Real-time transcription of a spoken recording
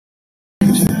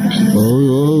Hello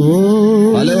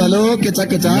hello के छ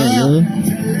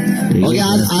okay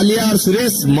आज आलिया और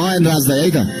सुरेश म एंड राज भाई है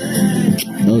त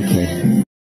ओके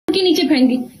के नीचे फेंक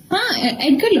दी। हाँ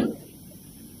ऐड कर लो।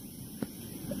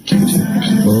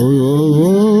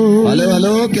 हेलो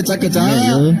हेलो के छ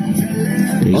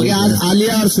ओके आज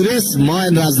आलिया और सुरेश म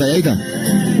एंड राज भाई है त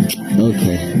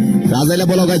ओके राज भाइलाई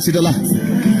बोलाऊ गाइस छिटो ल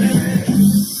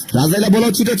राज भाइलाई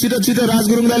बोलाऊ छिटो छिटो छिटो राज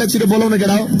गुरुङ दाइलाई छिटो बोलाउन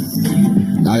केटा हो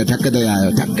आयो ठ्याक्कै दाइ आयो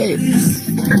ठ्याक्कै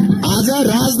आज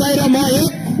राज दाइ र म एक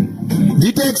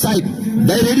दुईटा एक साइड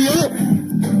दाइ रेडी हो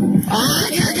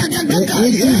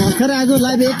एकछिन भर्खर आगो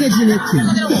लाइभ एकछिन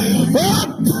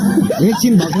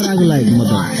भर्खर आगो लाइभ म त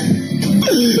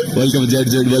welcome Z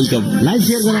welcome live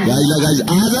share गरौँ गाइस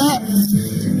आज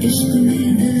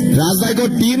राज दाइको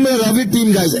टिम र रवि टिम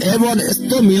गाइस एभन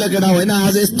यस्तो मिल केटा होइन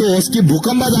आज यस्तो होस् कि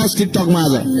भूकम्प जाओस् टिकटकमा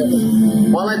आज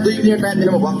मलाई 2 मिनेट टाइम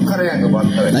दिनु म भर्खरै आएको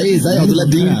भर्खरै दाइ हजुरलाई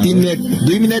 3 मिनेट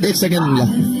 2 मिनेट 1 सेकेन्ड ल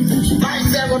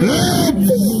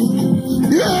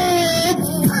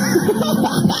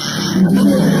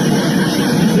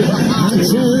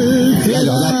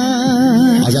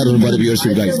हजार हुनु पर्यो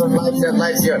भ्युअरशिप गाइस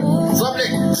लाइभ शेयर सबै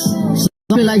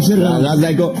लाइभ शेयर गरौँ राज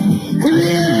दाइको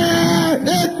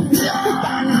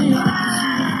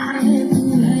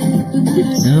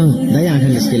दाइ आँखा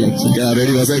निस्केला एकछिन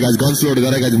रेडी बस है गाइस गन लोड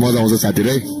गरे गाइस मजा आउँछ साथी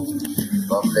रे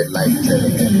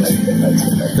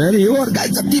यो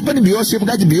गाइस जति पनि भ्युअरशिप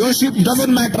guys भ्युअरशिप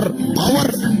doesn't matter power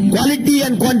quality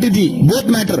and quantity both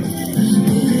matter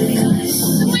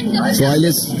so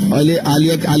अहिले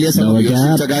आलियासँग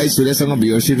भ्युअरशिप छ गाइस सुरेशसँग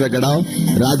भ्युअरशिप र केटा हो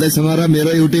राजदाइसँग र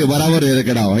मेरो एउटै बराबर हेरेर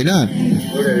केटा हो हैन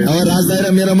अब राजदाइ र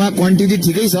मेरोमा क्वान्टिटी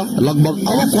ठिकै छ लगभग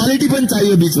अब क्वालिटी पनि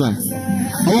चाहियो बीचमा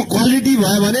अब क्वालिटी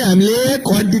भयो भने हामीले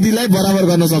क्वान्टिटीलाई बराबर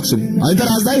गर्न सक्छौं हैन त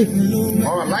राजदाइ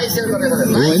लाइभ शेयर गरेर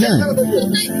होइन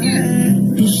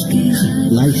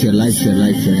लाइभ शेयर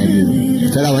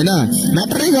केटा होइन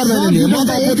म्याटरै गर्दैन नि म त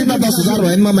पोटिमा 10,000 भयो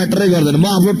भने म म्याटरै गर्दैन म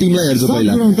आफ्नो टिमलाई हेर्छु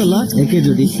पहिला ल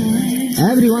एकैचोटी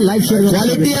एभ्रीवन लाइभ शेयर गर्नु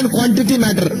क्वालिटी एन्ड क्वान्टिटी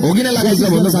म्याटर हो कि न लगाइछ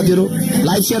भन्नु साथीहरु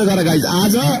लाइभ शेयर गर गाइस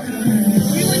आज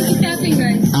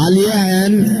आलिया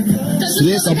एन्ड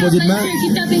सुरेश अपोजिटमा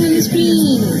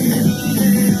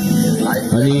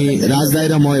अनि राजदाइ र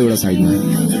म एउटा साइडमा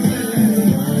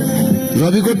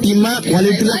रविको टिममा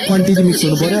क्वालिटी र क्वान्टिटी मिक्स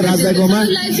हुनु पर्यो राजदाइकोमा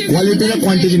क्वालिटी र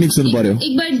क्वान्टिटी मिक्स हुनु पर्यो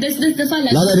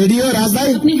ल रेडी हो राजदाइ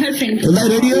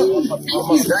रेडी हो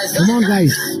कम अन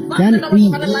गाइस क्यान वी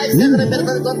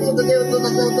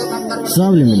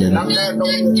सबले मिलेर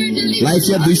लाइभ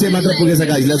शेयर 200 मात्र पुगेछ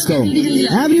guys let's go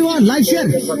everyone live share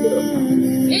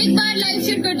एक बार लाइव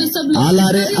शेयर कर दो सब लोग आला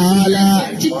रे आला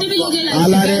जितने भी लोग हैं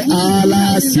आला रे आला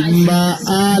सिम्बा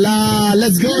आला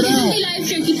let's go now live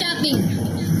share Ki tapping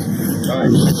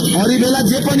अरू बेला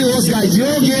जे पनि होस् गाइस यो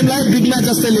गेमलाई बिग म्याच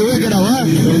जस्तै ल्याउ केटा हो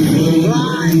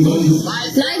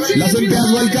लाइव शेयर लसन प्याज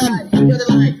welcome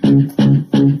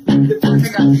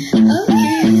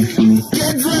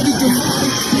get ready to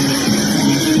fight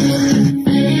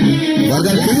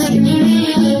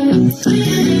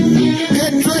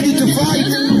get ready two fight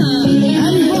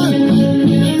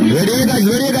ready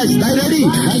guys die ready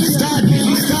start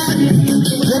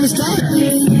game start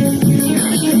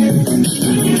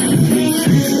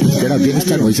game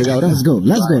start भइसक्यो र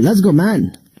let's go man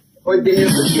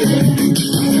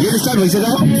game start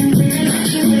भइसक्यो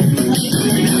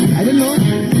I don't know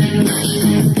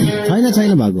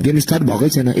छैन भएको गेम स्टार्ट भकै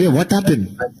छैन ए व्हाट ह्यापन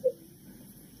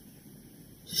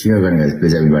शेयर गर्ने guys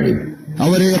please everybody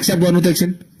अब रे accept गर्नु त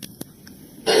एकछिन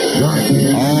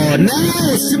नो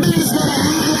स्मेल्स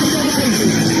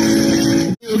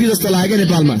योगी जस्तो लाग्यो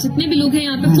नेपालमा जितने भी लोग हैं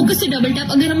यहाँ पे फोकस से डबल टैप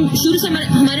अगर हम शुरू से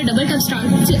हमारे डबल टैप स्टार्ट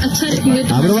से अच्छा रखेंगे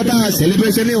तो हाम्रोमा त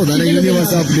सेलिब्रेसन नै हुँदैन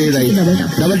universe of day right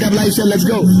double tap live share let's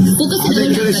go focus से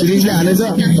अहिले सिरिजले हालेछ सब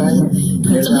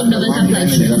लोग double tap live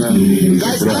share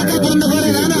guys आँखा बन्द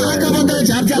गरेर आँखा बन्द गरेर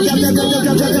झाप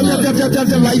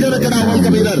लाइभ र केटा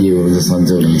वेलकम हियर यो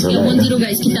सन्चो हुन्छ 10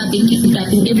 guys keep tapping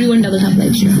everyone double tap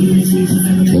live share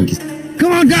thank you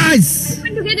come on guys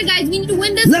together guys we need to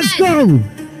win this let's go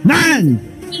man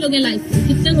लोग हैं लाइव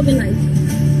कितने लोग हैं लाइव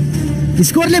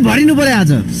स्कोरले भरिनु पर्यो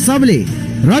आज सबले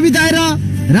रवि दाइ र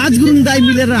राजगुरुङ दाइ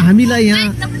मिलेर हामीलाई यहाँ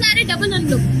double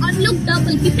unlock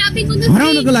double keep tapping on the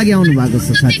हराउनको लागि आउनु भएको छ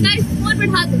साथी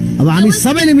अब हामी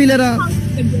सबैले मिलेर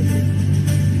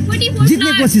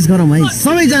जित्ने कोसिस गरौँ है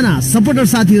सबैजना सपोर्टर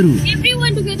साथीहरु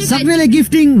सक्नेले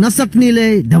गिफ्टिङ नसक्नेले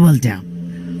डबल ट्याप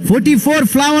 44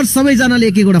 फ्लावर्स सबैजनाले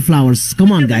एक एकवटा flowers com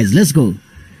on guys let's go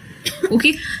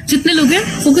okay जितने लोग हैं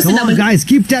focus say double guys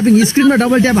keep टैपिङ स्क्रिनमा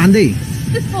double tap हान्दै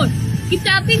keep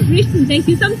टैपिङ thank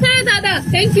you समझे दादा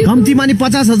थ्यांक यू कम्ती मानि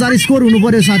 50,000 स्कोर हुनु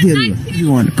पर्यो साथीहरु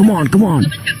कम on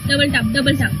double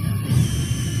tap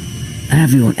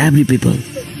Everyone, every people.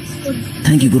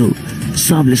 Thank you, Guru.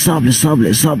 Sabli.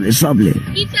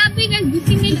 Keep tapping and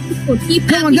gifting me. Keep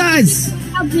Come on, guys.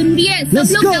 Yes.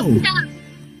 Let's go.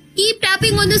 Keep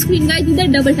tapping on the screen, guys. Either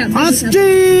double tap.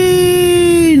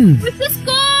 Austin. Push the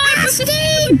score.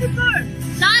 Austin.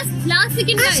 Last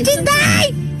second, guys. Austin,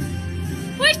 die.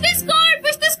 Push the score.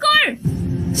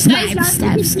 Snap.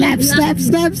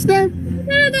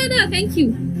 No. Thank you.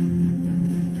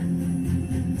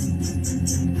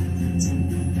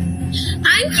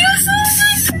 Thank you so much.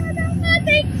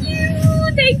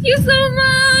 Thank you so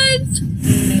much.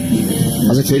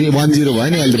 अच्छा फेरि 1-0 भयो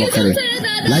नि अहिले भर्खरै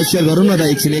live share गरौँ न त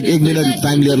एकछिन एक मिनट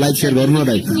टाइम लिएर लाइभ शेयर गरौँ न त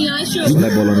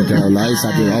जितलाई बोलाउनु क्या होला है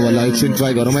साथी अब एकछिन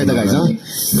ट्राई गरौँ है त गाइस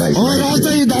और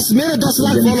अझै 10 मेरो 10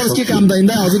 लाख फलोअर्स के काम त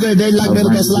हिँड्दा हजुरको 1.5 लाख मेरो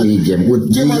 10 लाख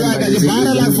के मजा आयो गाइस 12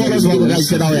 लाख फलोअर्स भएको गाइस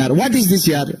के दाउ यार व्हाट इज दिस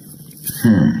यार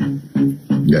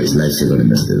गाइस लाइभ सेयर गर्ने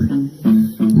जस्तो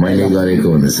मैले गरेको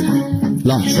हुँदैछ ल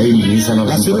सही निशान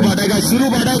सुरुबाट गाइस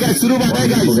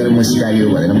गएर म सिकायो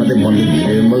भनेर मात्रै बन्द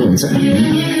भिडियो हुन्छ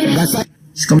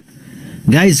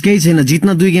गाइस केही छैन जित्न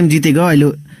 2 गेम जितेको अहिले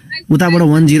उताबाट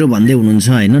 1-0 भन्दै हुनुहुन्छ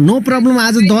हैन नो प्रब्लम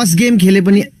आज 10 गेम खेले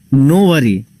पनि नो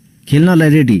वरी खेल्नलाई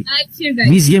रेडी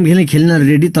 20 गेम खेल्न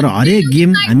रेडी तर हरेक गेम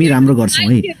हामी राम्रो गर्छौं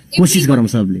है कोशिश गरौँ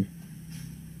सबले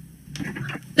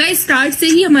गाइस स्टार्ट से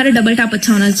ही हमारा डबल टैप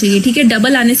अच्छा होना चाहिए ठीक है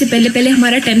डबल आने से पहले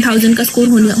हमारा 10,000 का स्कोर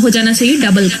हो जाना चाहिए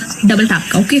डबल टैप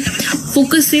का ओके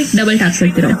फोकस से डबल टैप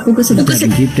करते रहो फोकस से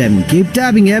कीप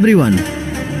टैपिंग एवरीवन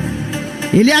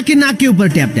एलिया के नाक के ऊपर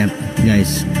टैप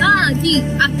गाइस हां जी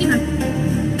आपके नाक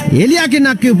एलिया के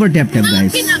नाक के ऊपर tap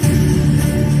guys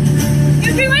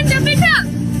everyone double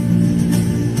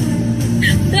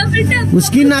tap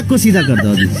उसकी नाक को सीधा कर दो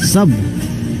अभी सब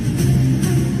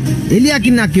एलिया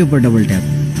की नाक के ऊपर डबल टैप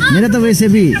मेरा तो वैसे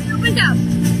भी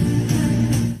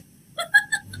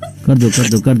कर दो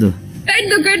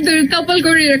couple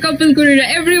कोरेरा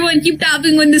everyone keep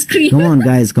tapping on the screen come on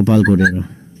guys couple कोरेरा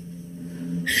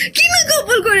किन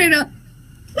couple कोरेरा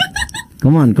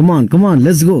come on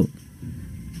let's go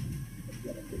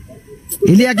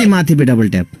Elia की माथे पे डबल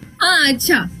टैप हां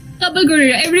अच्छा couple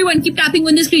कोरेरा everyone keep tapping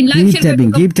on the screen like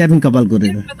keep tapping couple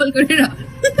कोरेरा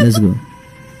let's go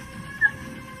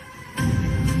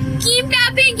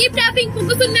keep tapping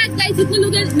focus on match guys जितने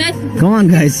लोग हैं match come on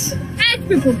guys match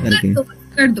pay focus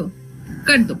कर दो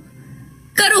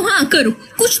करो हाँ करो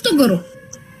कुछ तो करो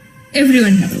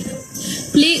everyone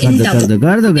play in double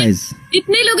कर दो guys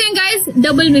जितने लोग हैं guys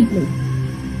double में play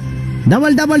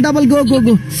double go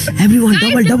everyone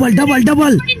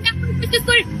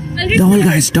double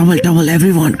guys double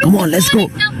everyone come on let's go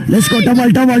double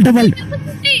go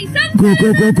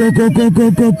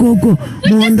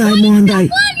Mohan Dai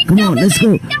come on let's go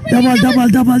double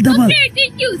thank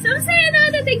you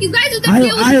thank you guys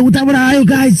आयो उताबाट आयो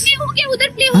guys उधर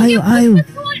play हो गया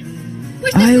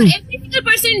every single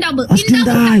person double Austin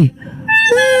die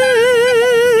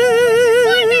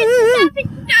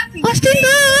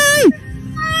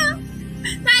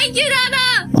thank you Rana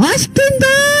Austin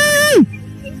die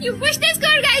you push the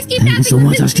score guys keep thank you so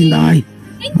much Austin die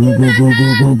go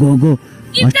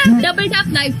keep tap double tap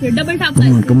live here double tap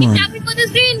come on keep tapping on the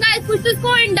screen guys push the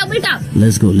score and double tap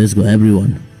let's go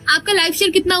everyone आपका live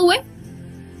share कितना हुआ है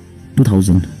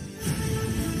 2000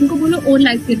 उनको बोलो और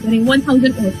live share करें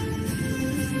 1000 और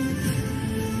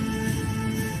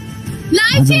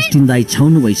आज अस्टिन दाई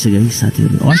छाउनु भइसक्यो है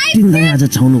साथीहरु अस्टिन दाई आज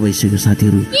छाउनु भइसक्यो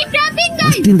साथीहरु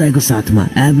अस्टिन दाईको साथमा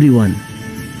एभ्रीवन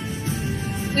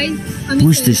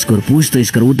पुश द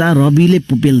स्कोर उता रविले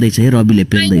पेल्दैछ है रविले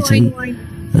पेल्दैछ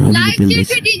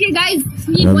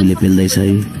है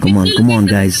कम अन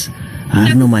गाइस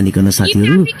हार नमानिकन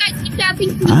साथीहरु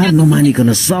हार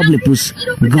नमानिकन सबले पुश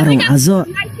गरौँ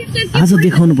आज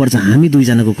देखाउनु पर्छ हामी दुई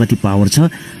जनाको कति पावर छ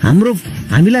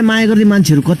हामीलाई माया गर्ने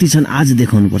मान्छेहरु कति छन् आज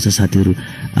देखाउनु पर्छ साथीहरु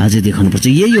आज देखाउनु पर्छ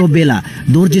यही हो बेला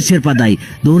दोर्जे शेर्पा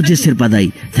दाई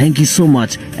thank you so much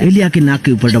Elia के नाक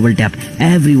के ऊपर double tap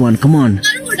everyone come on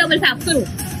double tap करो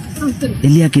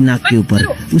एलिया की नाक के ऊपर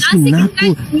उसकी नाक को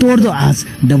तोड़ दो आज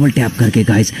डबल टैप करके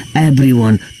गाइस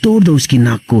एवरीवन तोड़ दो उसकी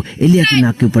नाक को एलिया की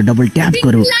नाक के ऊपर डबल टैप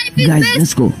करो guys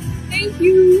let's go thank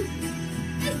you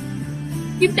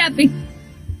keep tapping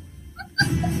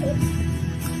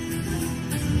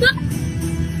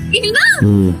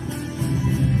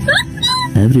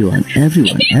everyone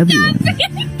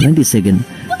 20 second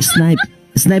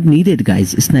snipe needed guys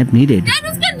snipe needed यार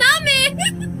उसका नाम है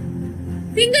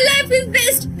single life is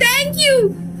best thank you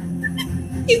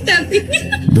keep tapping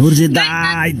dorje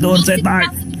dai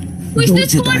push the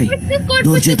score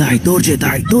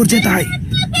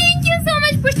thank you so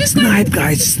much push the score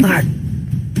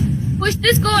push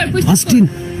the score Austin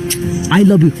I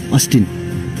love you, Austin.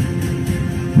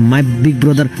 My big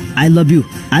brother, I love you.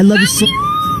 I love you so.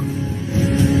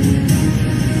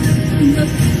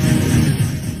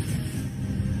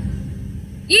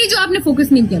 ये जो आपने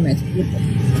focus नहीं किया match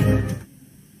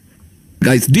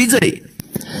guys DJ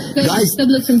guys सब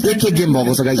लोग एक एक game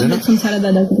भएको छ guys हैन संसार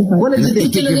दादा को एक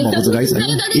एक गेम भएको छ गाइस हैन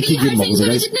एक एक गेम भएको छ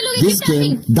गाइस दिस गेम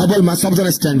डबलमा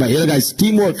सबजना स्ट्यान्ड बाइ हेर गाइस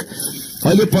टिम वर्क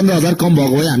अहिले 15000 कम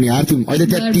भएको भए हामी हार्थ्यौं अहिले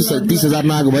त्यहाँ 30000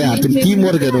 नआएको भए हार्थ्यौं टिम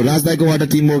वर्क हेर्नु राजदाईकोबाट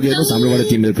टिम वर्क हेर्नु हाम्रोबाट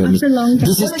टिम वर्क हेर्नु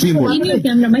this is team work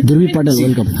दुर्वी Patel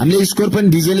welcome हामीले स्कोर पनि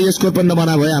डीजेले यो स्कोर पनि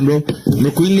नबना भए हाम्रो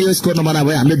क्वीनले यो स्कोर नबना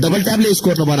भए हामीले डबल ट्यापले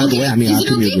स्कोर नबनाएको भए हामी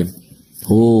हार्थ्यौं यो गेम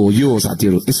हो यो हो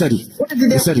साथीहरु यसरी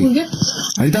यसरी है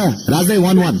त राजदाई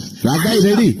 1-1 राजदाई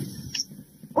रेडी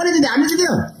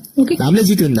हामीले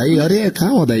जित्यो नि दाइ अरे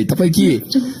कहाँ हो दाइ तपाईँ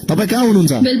कहाँ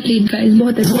हुनुहुन्छ वेल प्लेड गाइस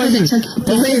बहुत अच्छा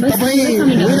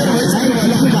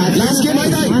लास्ट गेम है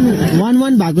दाइ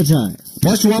 1-1 भएको छ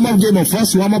फर्स्ट वार्म अप गेम हो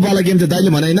फर्स्ट वार्म अप वाला गेम त दाइले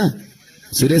भने हैन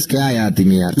सुरेश क्या यार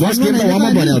तिमी यार फर्स्ट गेम त वार्म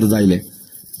अप भन्यो त दाइले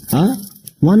ह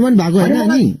 1-1 भएको हैन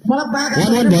अनि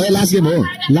 1-1 भयो लास्ट गेम हो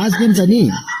लास्ट गेम छ नि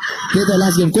के त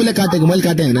लास्ट गेम कसले काटेको मैले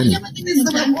काटे हैन नि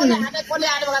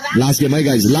लास्ट गेम है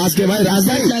गाइस लास्ट गेम है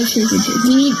राजदाई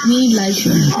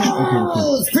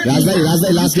राजदाई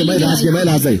लास्ट गेम है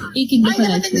राजदाई एक एक दफा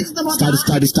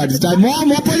स्टार्ट म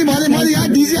पनि भने मैले यार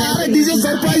डीजे आएर डीजे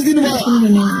सरप्राइज दिनु भयो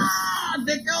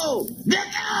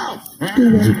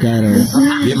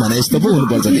के भने यस्तो पो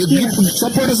हुनुपर्छ कि गीत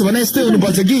सपोर्टर्स भने यस्तै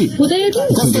हुनुपर्छ कि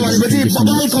कस्तो भनेपछि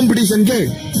बबाल कम्पिटिसन के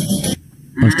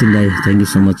अस्टिन दाई थ्यांक यू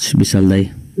सो मच विशाल दाई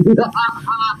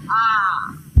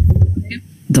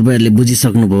तपाईहरुले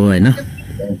बुझिसक्नु भयो हैन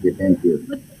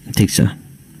ठीक छ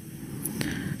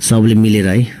सबले मिलेर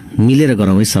है मिलेर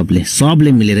गरौँ है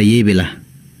सबले मिलेर यही बेला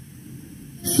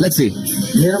लेट्स सी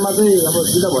मेरोमा चाहिँ अब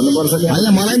सिधा भन्नुपर्छ कि हैन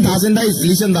मलाई पनि थाहा छैन दाइ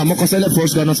लिसन दा म कसैलाई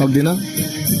फोर्स गर्न सक्दिन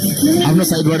आफ्नो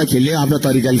साइडबाट खेल्ने आफ्नो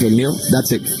तरिकाले खेल्ने हो that's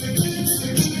it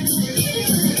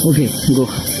okay go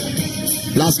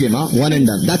Last game, huh? One and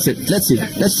done. That's it. Let's see.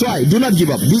 Let's try. Do not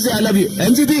give up. DJ, I love you.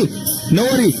 NGT, no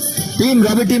worry. Team,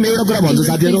 Ravi team, एउटा कुरा भन्छु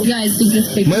साथीहरु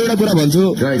म एउटा कुरा भन्छु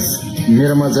गाइस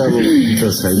मेरोमा चाहिँ अब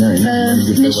इन्ट्रेस्ट छैन हैन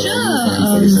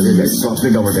सबले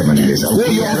डबल ट्याप हानिरहेछ ओ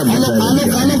यो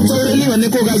आलोक चौरेली भन्ने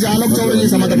को गाइस आलोक चौरेली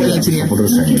समात पहिला एकछिन यहाँ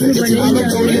आलोक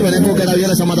चौरेली भनेको केटा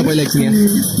यसलाई समात पहिला एकछिन यहाँ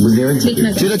बुझ्दै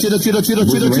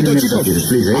छिटो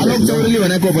आलोक चौरेली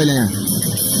भनेको पहिला यहाँ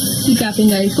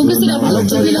आलोक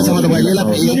चौरेली समात पहिला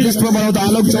इंग्लिश में बनाउँदा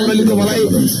आलोक चौरेलीको मलाई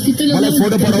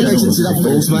फोटो पठाउँदा एकछिन सिधा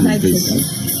उसमा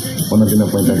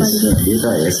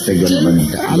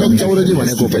 15:45 आलोक चौरेली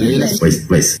भनेको पहिला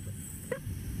प्लीज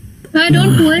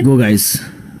गो गाइस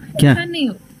क्या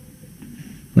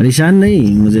परेशान नहीं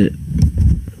मुझे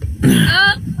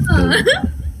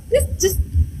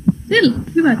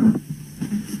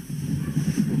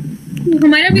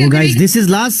go guys this is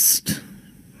last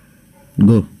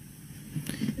go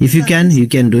if you can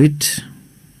do it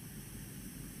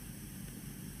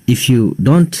if you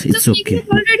don't it's okay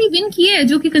already win किया है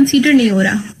जो कि कंसीडर नहीं हो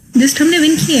रहा जस्ट हमने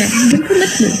विन किया है बिल्कुल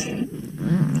मत लो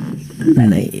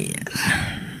नहीं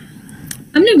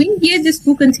हमने विन किया जिस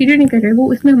वो कंसीडर नहीं कर रहे वो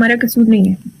उसमें हमारा कसूर नहीं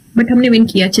है बट हमने विन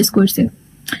किया अच्छे score say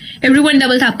everyone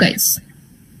double tap guys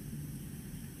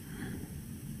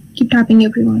keep tapping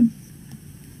everyone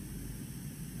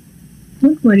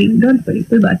don't worry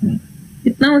कोई बात नहीं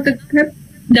जितना हो सकता है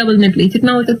डबल में प्लीज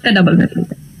जितना हो सकता है डबल में please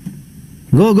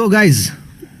go guys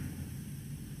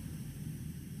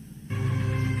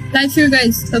Guys, here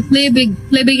guys, play big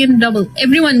in double.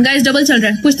 Everyone, guys, double चल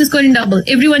रहा है. Push the score in double.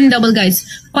 Everyone in double, guys.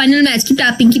 Final match. Keep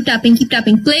tapping.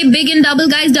 Play big in double,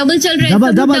 guys. Double चल रहा है. Double.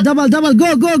 Go.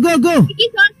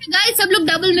 Guys, सब लोग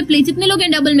double में play. जितने लोग हैं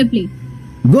double में play.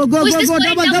 Go.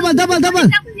 Double.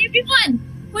 Everyone.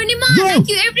 Purnima, thank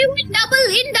you. Everyone double,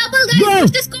 guys. Go.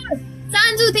 Push the score.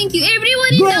 Sanju, thank you.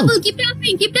 Everyone in double. Keep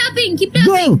tapping.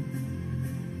 Go.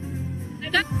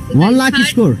 1 lakh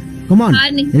score. Come on.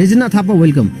 Regina Thapa,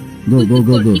 welcome. Go.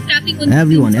 Keep tapping on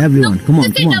Everyone. Come on.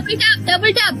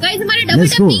 Double tap. Guys, हमारे double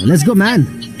tap. Let's go, man.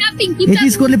 Keep tapping. यति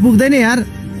स्कोरले पुग्दैन यार.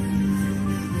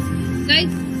 Guys.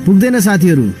 पुग्दैन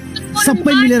साथीहरु.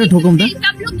 सबै मिलेर ठोकौं त. सब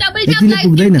लोग double tap. यतिले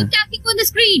पुग्दैन. Keep tapping on the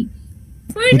screen.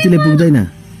 यतिले पुग्दैन.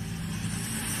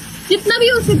 जितना भी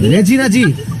हो सके. रेजिना जी.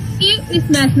 इस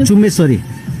मैच में. चुम्मेश्वरी.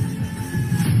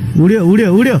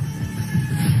 उड्यो.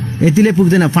 यतिले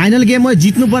पुग्दैन. फाइनल गेम हो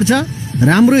जित्नु पर्छ.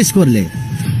 राम्रो स्कोरले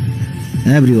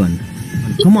everyone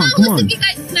come on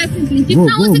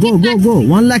go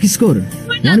 1 lakh score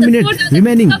 1 minute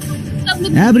remaining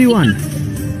everyone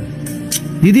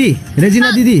दीदी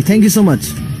रेजिना दीदी thank you so much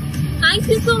guys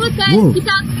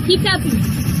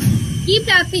keep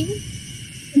tapping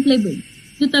and play big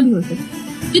जितना भी हो सके,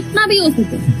 जितना भी हो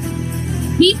सके।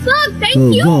 Deepak, Go,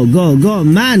 thank you. go, go,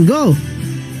 go, man, go.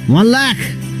 1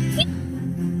 lakh.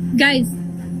 Guys,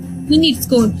 we need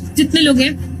score।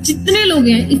 जितने लोग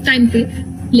हैं इस टाइम पे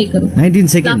प्ले करो। 19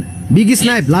 second. Big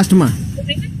snipe,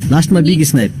 last में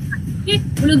big snipe.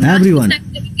 वो लोग Everyone. last में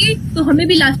करेंगे, तो हमें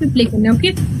भी लास्ट में प्ले करना है,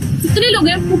 ओके? जितने लोग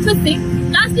हैं फोकस से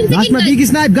Last में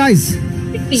big snipe, guys.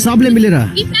 सबले मिलेर.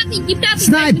 Keep tapping.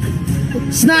 Snipe.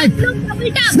 Snipe. Double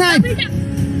tap. Snipe. Double tap.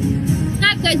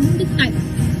 Snipe, guys. Do the snipe.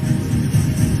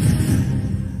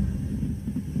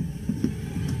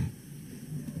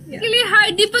 के लिए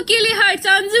हार्ट, दीपक के लिए heart,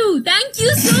 Sanju, thank you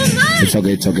so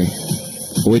much. It's okay.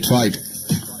 We tried.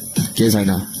 के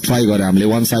छैन, ट्राई गरे हामीले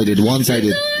one sided.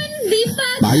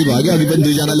 दीपक, भारी भयो क्या, अघि पनि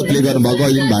दुईजनाले प्ले गर्नु भएको,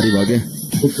 अहिले पनि भारी भयो क्या।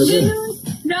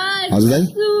 राज, हजुर दाइ?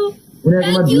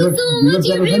 उनीहरूकोमा Thank you viewers- so viewers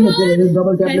much, गर्नु छैन, त्यसले everyone.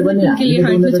 double tap ले पनि के लिए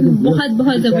हार्ट में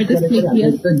बहुत जबरदस्त प्ले किया।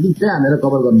 गीत चाहिँ हानेर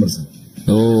कभर गर्नुपर्छ।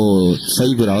 ओ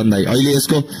सही कुरा हो नि दाइ। अहिले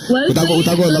यसको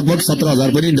उताको लगभग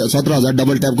 17,000 पनि 17,000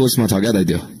 डबल ट्यापको उसमा छ क्या दाइ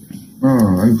त्यो।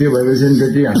 अनि त्यो भएपछि नि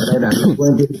त्यति हानेर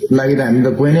हामी लागि त हामी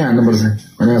त कोही नै हान्नुपर्छ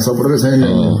अनि सपोर्टरै छैन।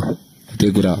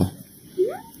 त्यो कुरा हो।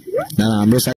 हाम्रो